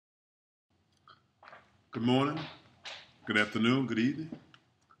Good morning, good afternoon, good evening.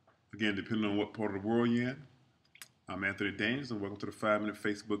 Again, depending on what part of the world you're in. I'm Anthony Daniels, and welcome to the 5-Minute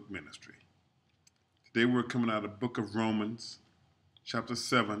Facebook Ministry. Today we're coming out of the book of Romans, chapter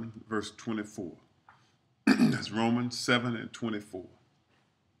 7, verse 24. That's Romans 7 and 24.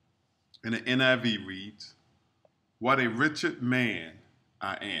 And the NIV reads, "What a wretched man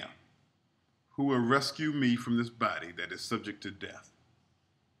I am. Who will rescue me from this body that is subject to death?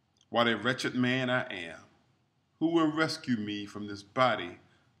 What a wretched man I am. Who will rescue me from this body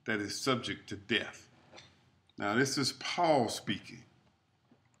that is subject to death?" Now, this is Paul speaking.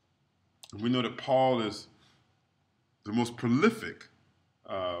 We know that Paul is the most prolific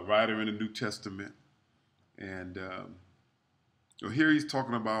writer in the New Testament. And here he's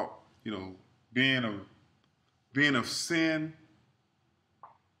talking about, being of sin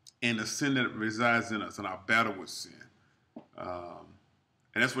and the sin that resides in us and our battle with sin.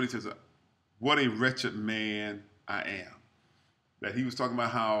 And that's what he says, what a wretched man I am. That he was talking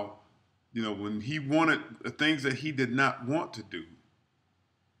about how, when he wanted the things that he did not want to do,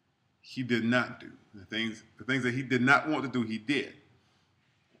 he did not do. The things that he did not want to do, he did.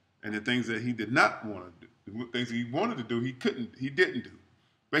 And the things that he did not want to do, the things that he wanted to do, he didn't do.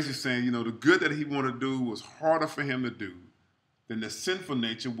 Basically saying, the good that he wanted to do was harder for him to do than the sinful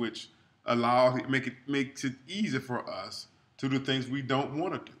nature, which makes it easier for us to do things we don't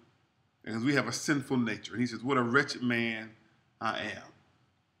want to do. Because we have a sinful nature. And he says, what a wretched man I am.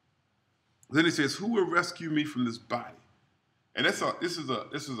 Then he says, who will rescue me from this body? And this is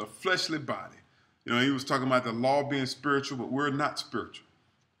a fleshly body. He was talking about the law being spiritual, but we're not spiritual.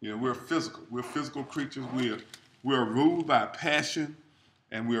 We're physical. We're physical creatures. We're ruled by passion,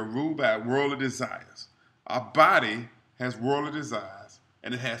 and we are ruled by worldly desires. Our body has worldly desires,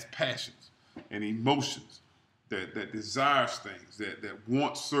 and it has passions and emotions that desires things, that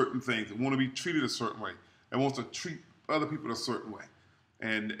want certain things, that want to be treated a certain way, that wants to treat other people a certain way.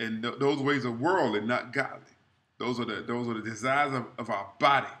 And those ways are worldly, not godly. Those are the desires of our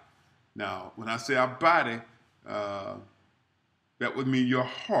body. Now, when I say our body, that would mean your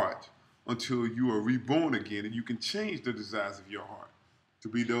heart until you are reborn again, and you can change the desires of your heart to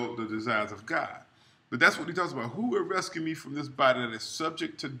be the desires of God. But that's what he talks about. Who will rescue me from this body that is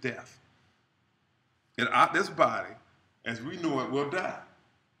subject to death? And this body, as we know it, will die.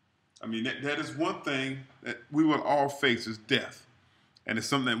 I mean, that is one thing that we will all face is death, and it's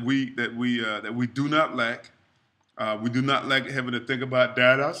something that we do not lack. We do not like having to think about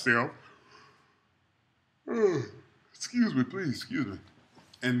dying ourselves. Excuse me, please, excuse me.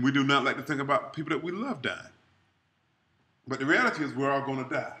 And we do not like to think about people that we love dying. But the reality is we're all going to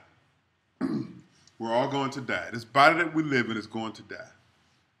die. We're all going to die. This body that we live in is going to die.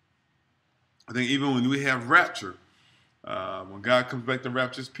 I think even when we have rapture, when God comes back to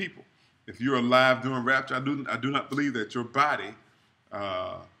rapture his people, if you're alive during rapture, I do not believe that your body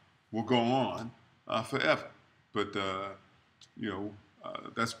will go on forever. But,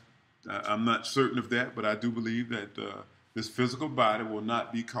 I'm not certain of that, but I do believe that this physical body will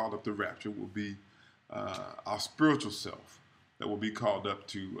not be called up to rapture. It will be our spiritual self that will be called up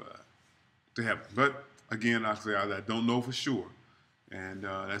to heaven. But again, I don't know for sure. And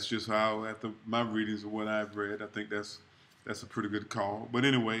that's just how, after my readings of what I've read, I think that's a pretty good call. But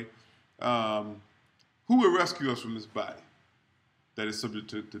anyway, who will rescue us from this body that is subject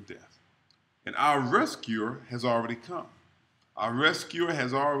to death? And our rescuer has already come. Our rescuer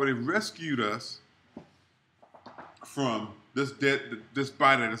has already rescued us from this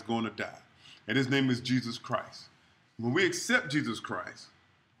body that is going to die. And his name is Jesus Christ. When we accept Jesus Christ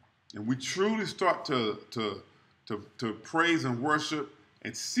and we truly start to praise and worship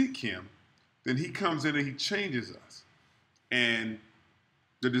and seek him, then he comes in and he changes us. And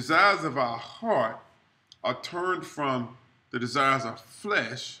the desires of our heart are turned from the desires of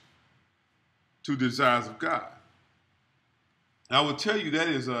flesh to the desires of God. And I will tell you that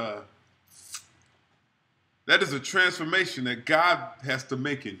is a transformation that God has to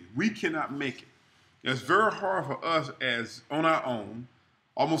make in you. We cannot make it. It's very hard for us as on our own,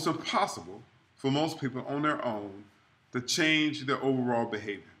 almost impossible for most people on their own to change their overall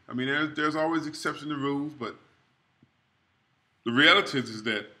behavior. I mean, there's always exception to rules, but the reality is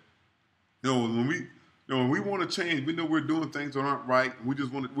that when we want to change, we know we're doing things that aren't right.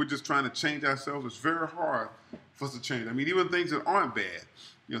 We're just trying to change ourselves. It's very hard for us to change. I mean, even things that aren't bad,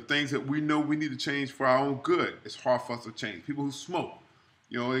 things that we know we need to change for our own good, it's hard for us to change. People who smoke,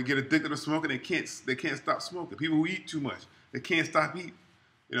 they get addicted to smoking, they can't stop smoking. People who eat too much, they can't stop eating.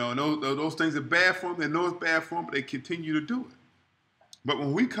 And those things are bad for them. They know it's bad for them, but they continue to do it. But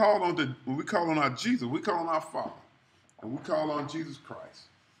when we call on our Jesus, we call on our Father, and we call on Jesus Christ,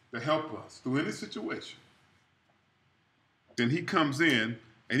 to help us through any situation, then he comes in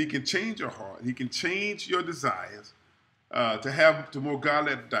and he can change your heart. He can change your desires to more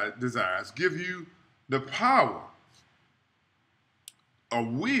godly desires, give you the power or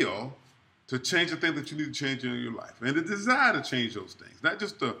will to change the things that you need to change in your life, and the desire to change those things. Not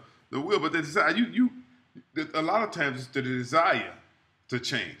just the will, but the desire. A lot of times it's the desire to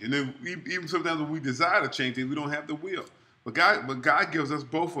change, and then even sometimes when we desire to change things, we don't have the will. But God gives us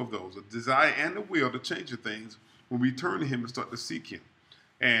both of those, the desire and the will to change the things when we turn to Him and start to seek Him.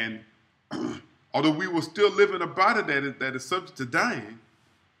 And although we will still live in a body that is subject to dying,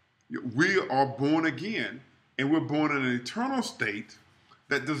 we are born again, and we're born in an eternal state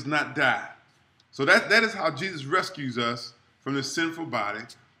that does not die. So that is how Jesus rescues us from this sinful body.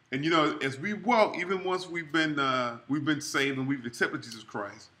 And as we walk, even once we've been saved and we've accepted Jesus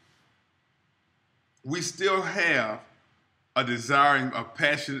Christ, we still have a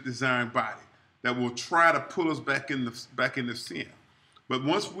passionate, desiring body that will try to pull us back into sin. But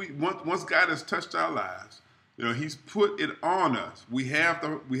once God has touched our lives, He's put it on us. We have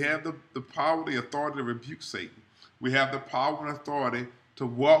the power, the authority to rebuke Satan. We have the power and authority to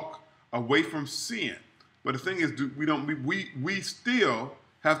walk away from sin. But the thing is, we still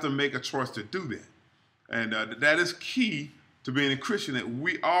have to make a choice to do that. And that is key to being a Christian, that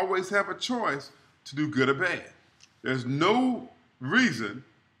we always have a choice to do good or bad. There's no reason,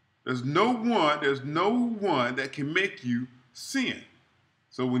 there's no one that can make you sin.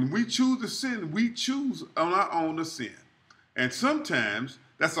 So when we choose to sin, we choose on our own to sin. And sometimes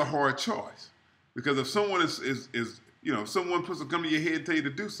that's a hard choice. Because if someone someone puts a gun to your head and tell you to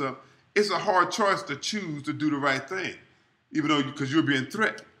do something, it's a hard choice to choose to do the right thing, even though because you're being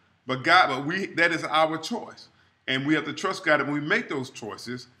threatened. But that is our choice, and we have to trust God that when we make those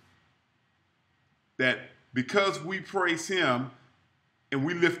choices, that because we praise Him and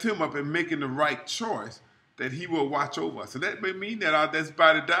we lift Him up and making the right choice, that He will watch over us. So that may mean that our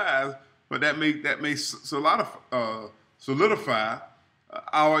body dies, but that may solidify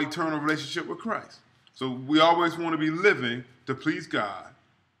our eternal relationship with Christ. So we always want to be living to please God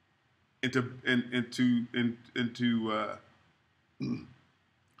and to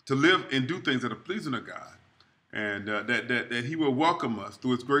live and do things that are pleasing to God, and that He will welcome us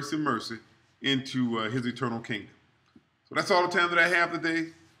through His grace and mercy into His eternal kingdom. So that's all the time that I have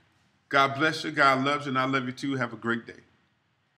today. God bless you. God loves you, and I love you too. Have a great day.